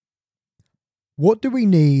What do we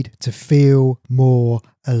need to feel more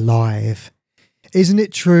alive? Isn't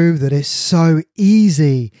it true that it's so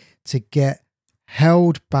easy to get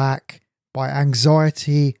held back by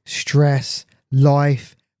anxiety, stress,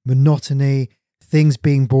 life, monotony, things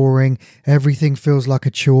being boring, everything feels like a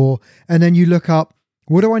chore, and then you look up,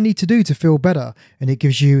 what do I need to do to feel better? And it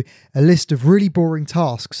gives you a list of really boring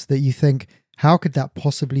tasks that you think, how could that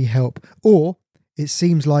possibly help? Or it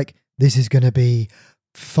seems like this is going to be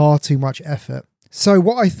far too much effort. So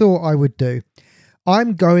what I thought I would do,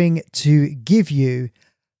 I'm going to give you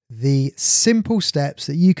the simple steps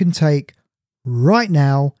that you can take right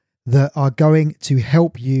now that are going to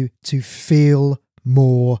help you to feel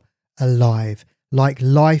more alive. Like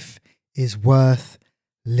life is worth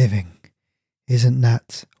living. Isn't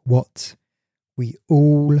that what we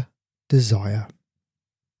all desire?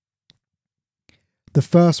 The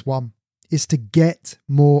first one is to get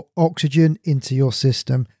more oxygen into your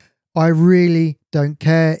system. I really don't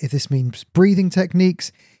care if this means breathing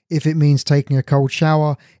techniques, if it means taking a cold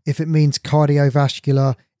shower, if it means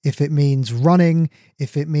cardiovascular, if it means running,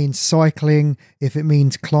 if it means cycling, if it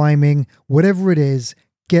means climbing, whatever it is,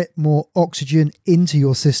 get more oxygen into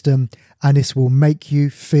your system and this will make you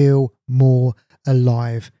feel more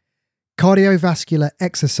alive. Cardiovascular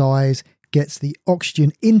exercise gets the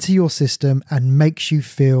oxygen into your system and makes you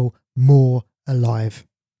feel more alive.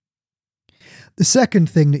 The second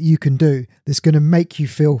thing that you can do that's going to make you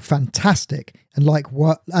feel fantastic and like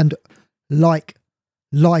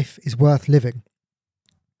life is worth living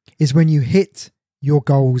is when you hit your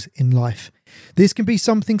goals in life. This can be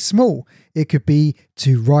something small. It could be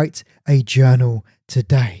to write a journal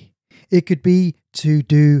today. It could be to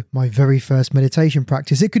do my very first meditation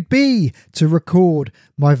practice. It could be to record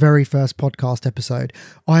my very first podcast episode.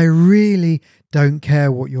 I really don't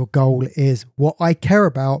care what your goal is. What I care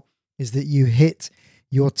about is that you hit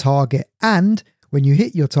your target. And when you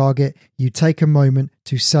hit your target, you take a moment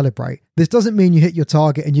to celebrate. This doesn't mean you hit your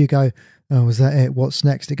target and you go, oh, is that it? What's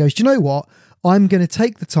next? It goes, do you know what? I'm going to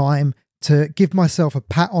take the time to give myself a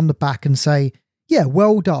pat on the back and say, yeah,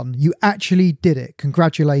 well done. You actually did it.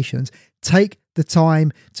 Congratulations. Take the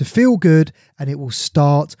time to feel good and it will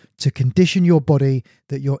start to condition your body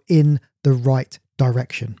that you're in the right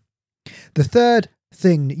direction. The third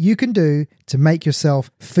thing that you can do to make yourself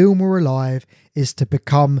feel more alive is to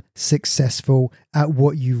become successful at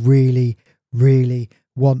what you really, really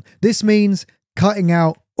want. This means cutting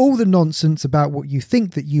out all the nonsense about what you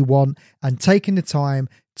think that you want and taking the time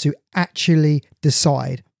to actually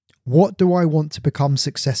decide, what do I want to become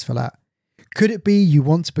successful at? Could it be you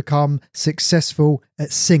want to become successful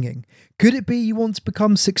at singing? Could it be you want to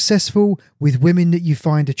become successful with women that you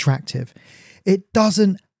find attractive? It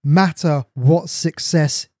doesn't matter what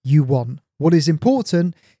success you want. What is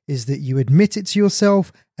important is that you admit it to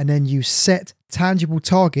yourself and then you set tangible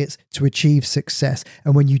targets to achieve success.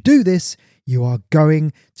 And when you do this, you are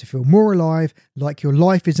going to feel more alive, like your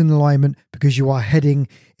life is in alignment because you are heading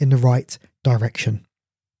in the right direction.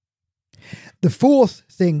 The fourth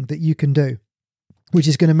thing that you can do, which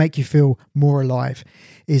is going to make you feel more alive,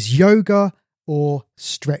 is yoga or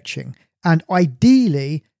stretching. And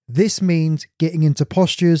ideally, this means getting into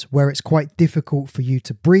postures where it's quite difficult for you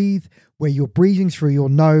to breathe, where you're breathing through your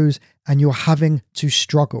nose and you're having to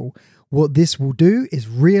struggle. What this will do is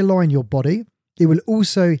realign your body. It will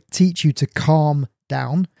also teach you to calm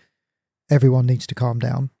down. Everyone needs to calm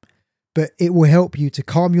down. But it will help you to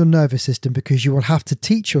calm your nervous system because you will have to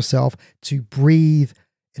teach yourself to breathe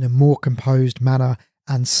in a more composed manner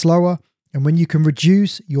and slower. And when you can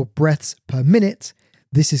reduce your breaths per minute,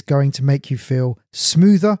 this is going to make you feel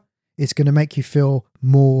smoother. It's going to make you feel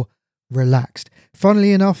more relaxed.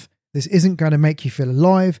 Funnily enough, this isn't going to make you feel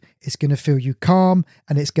alive. It's going to feel you calm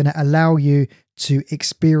and it's going to allow you to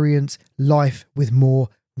experience life with more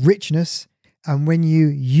richness. And when you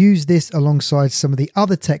use this alongside some of the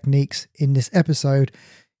other techniques in this episode,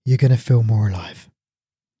 you're going to feel more alive.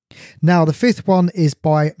 Now, the fifth one is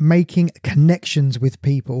by making connections with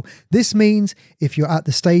people. This means if you're at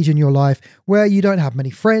the stage in your life where you don't have many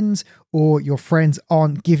friends or your friends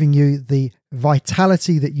aren't giving you the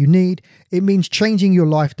vitality that you need, it means changing your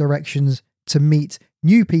life directions to meet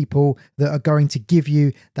new people that are going to give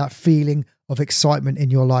you that feeling of excitement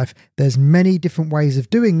in your life. There's many different ways of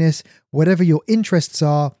doing this. Whatever your interests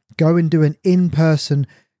are, go and do an in-person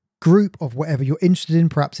group of whatever you're interested in.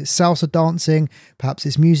 Perhaps it's salsa dancing, perhaps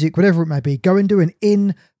it's music, whatever it may be. Go and do an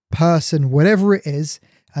in-person, whatever it is,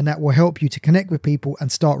 and that will help you to connect with people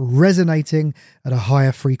and start resonating at a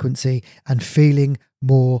higher frequency and feeling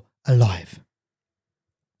more alive.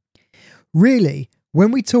 Really,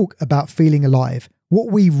 when we talk about feeling alive,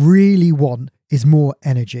 what we really want is more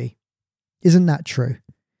energy. Isn't that true?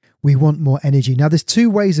 We want more energy. Now, there's two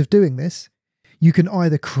ways of doing this. You can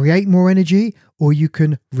either create more energy or you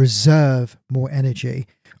can reserve more energy.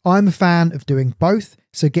 I'm a fan of doing both.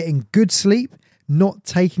 So getting good sleep, not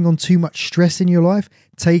taking on too much stress in your life,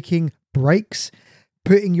 taking breaks,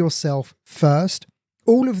 putting yourself first.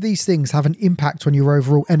 All of these things have an impact on your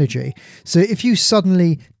overall energy. So if you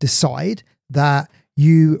suddenly decide that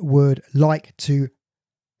you would like to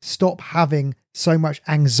stop having so much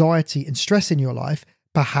anxiety and stress in your life,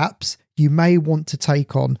 perhaps you may want to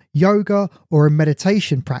take on yoga or a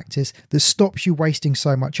meditation practice that stops you wasting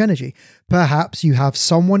so much energy. Perhaps you have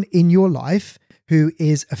someone in your life who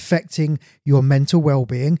is affecting your mental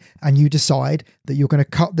well-being and you decide that you're going to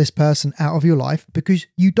cut this person out of your life because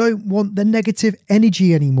you don't want the negative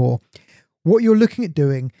energy anymore. What you're looking at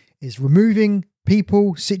doing is removing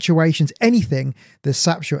people, situations, anything that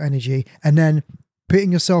saps your energy, and then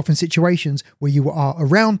putting yourself in situations where you are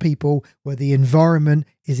around people where the environment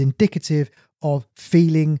is indicative of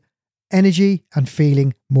feeling energy and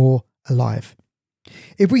feeling more alive.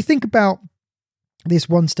 If we think about this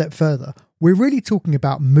one step further, we're really talking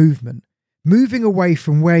about movement, moving away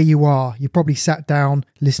from where you are. You probably sat down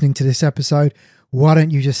listening to this episode. Why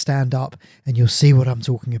don't you just stand up and you'll see what I'm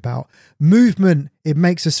talking about? Movement, it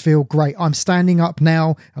makes us feel great. I'm standing up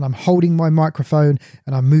now and I'm holding my microphone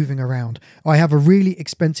and I'm moving around. I have a really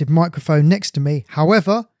expensive microphone next to me.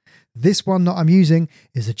 However, this one that I'm using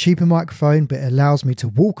is a cheaper microphone, but it allows me to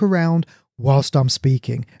walk around whilst I'm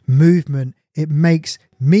speaking. Movement, it makes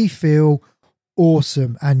me feel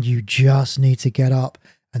awesome, and you just need to get up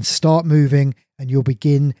and start moving and you'll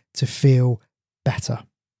begin to feel better.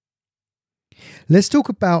 Let's talk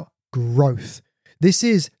about growth. This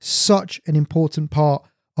is such an important part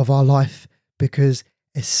of our life because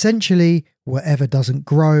essentially whatever doesn't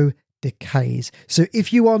grow decays. So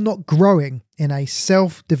if you are not growing in a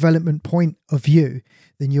self-development point of view,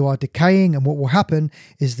 then you are decaying, and what will happen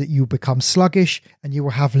is that you'll become sluggish and you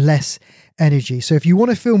will have less energy. So if you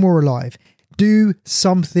want to feel more alive, do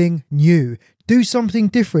something new, do something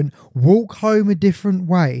different, walk home a different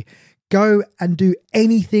way, go and do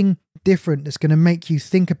anything different that's going to make you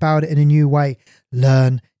think about it in a new way.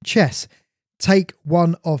 Learn chess. Take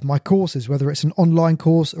one of my courses, whether it's an online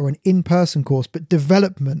course or an in-person course, but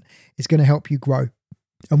development is going to help you grow.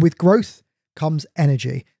 And with growth comes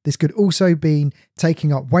energy. This could also be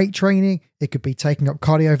taking up weight training. It could be taking up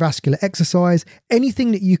cardiovascular exercise.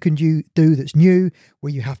 Anything that you can do that's new,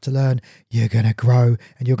 where you have to learn, you're going to grow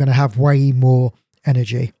and you're going to have way more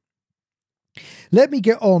energy. Let me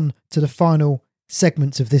get on to the final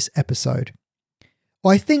segments of this episode.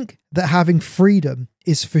 I think that having freedom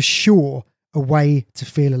is for sure a way to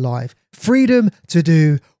feel alive. Freedom to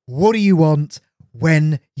do what do you want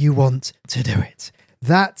when you want to do it.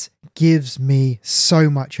 That gives me so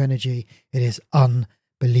much energy. It is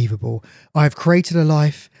unbelievable. I've created a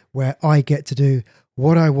life where I get to do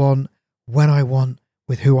what I want, when I want,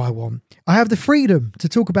 with who I want. I have the freedom to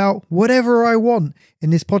talk about whatever I want in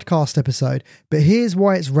this podcast episode, but here's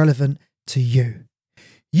why it's relevant to you.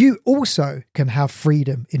 You also can have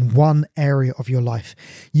freedom in one area of your life.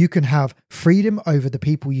 You can have freedom over the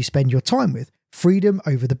people you spend your time with, freedom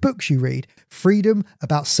over the books you read, freedom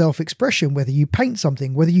about self-expression, whether you paint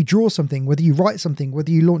something, whether you draw something, whether you write something,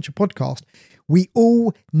 whether you launch a podcast. We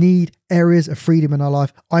all need areas of freedom in our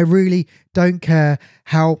life. I really don't care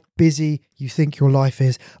how busy you think your life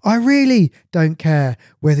is. I really don't care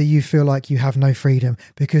whether you feel like you have no freedom,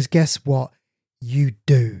 because guess what? You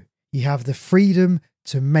do. You have the freedom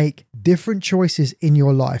to make different choices in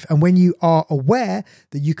your life. And when you are aware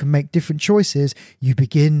that you can make different choices, you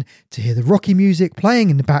begin to hear the Rocky music playing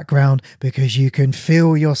in the background because you can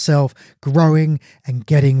feel yourself growing and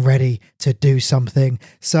getting ready to do something.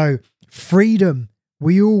 So freedom,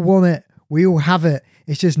 we all want it. We all have it.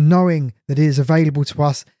 It's just knowing that it is available to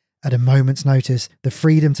us at a moment's notice. The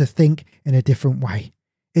freedom to think in a different way.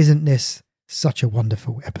 Isn't this such a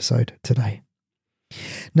wonderful episode today?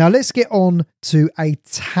 Now let's get on to a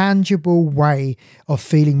tangible way of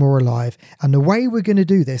feeling more alive. And the way we're going to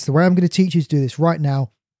do this, the way I'm going to teach you to do this right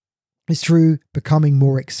now, is through becoming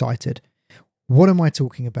more excited. What am I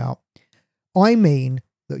talking about? I mean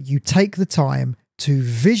that you take the time to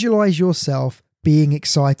visualize yourself being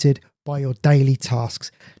excited by your daily tasks.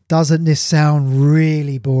 Doesn't this sound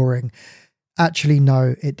really boring? Actually,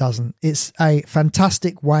 no, it doesn't. It's a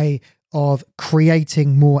fantastic way of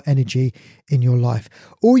creating more energy in your life.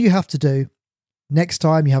 All you have to do next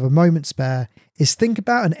time you have a moment spare is think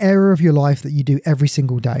about an area of your life that you do every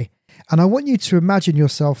single day. And I want you to imagine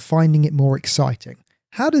yourself finding it more exciting.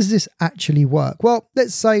 How does this actually work? Well,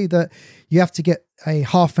 let's say that you have to get a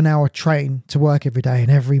half an hour train to work every day,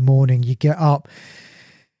 and every morning you get up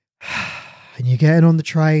and you're getting on the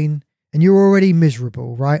train and you're already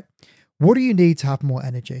miserable, right? What do you need to have more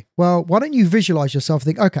energy? Well, why don't you visualize yourself,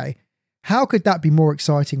 think, okay, how could that be more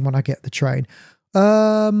exciting when I get the train?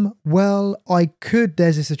 Well,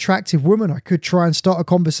 there's this attractive woman. I could try and start a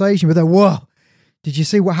conversation with her. Whoa, did you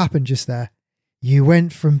see what happened just there? You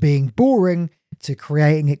went from being boring to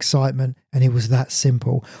creating excitement, and it was that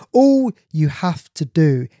simple. All you have to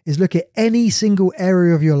do is look at any single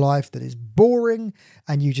area of your life that is boring,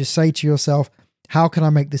 and you just say to yourself, how can I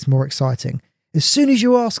make this more exciting? As soon as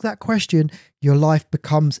you ask that question, your life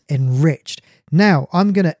becomes enriched. Now,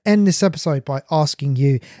 I'm going to end this episode by asking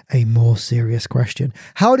you a more serious question.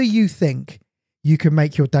 How do you think you can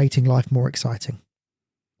make your dating life more exciting?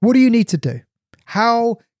 What do you need to do?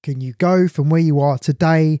 How can you go from where you are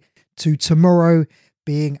today to tomorrow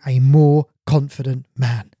being a more confident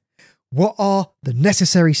man? What are the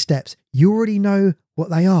necessary steps? You already know what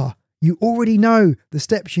they are. You already know the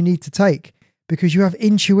steps you need to take because you have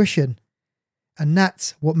intuition. And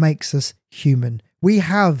that's what makes us human. We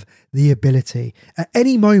have the ability at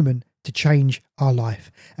any moment to change our life.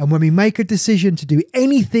 And when we make a decision to do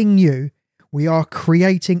anything new, we are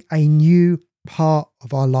creating a new part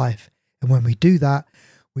of our life. And when we do that,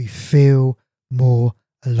 we feel more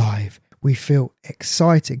alive. We feel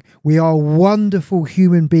exciting. We are wonderful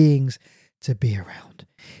human beings to be around.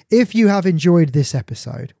 If you have enjoyed this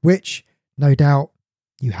episode, which no doubt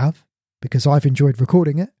you have, because I've enjoyed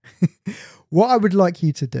recording it, what I would like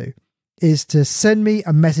you to do is to send me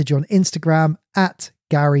a message on Instagram at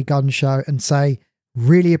Gary Gunn Show and say,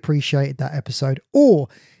 really appreciated that episode. Or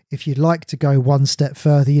if you'd like to go one step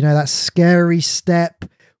further, that scary step.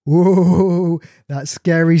 Whoa, that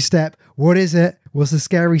scary step. What is it? What's the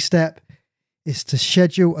scary step? It's to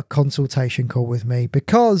schedule a consultation call with me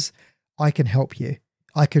because I can help you.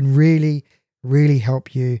 I can really, really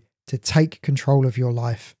help you to take control of your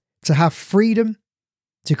life, to have freedom,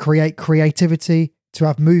 to create creativity, to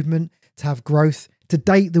have movement, to have growth, to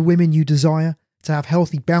date the women you desire, to have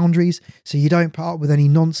healthy boundaries so you don't put up with any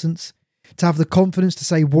nonsense, to have the confidence to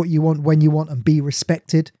say what you want when you want and be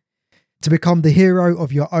respected, to become the hero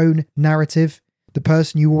of your own narrative, the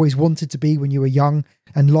person you always wanted to be when you were young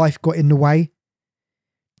and life got in the way,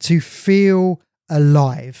 to feel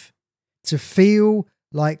alive, to feel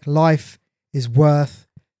like life is worth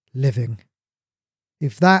living.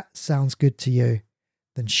 If that sounds good to you,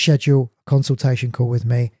 then schedule a consultation call with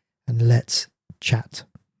me and let's chat.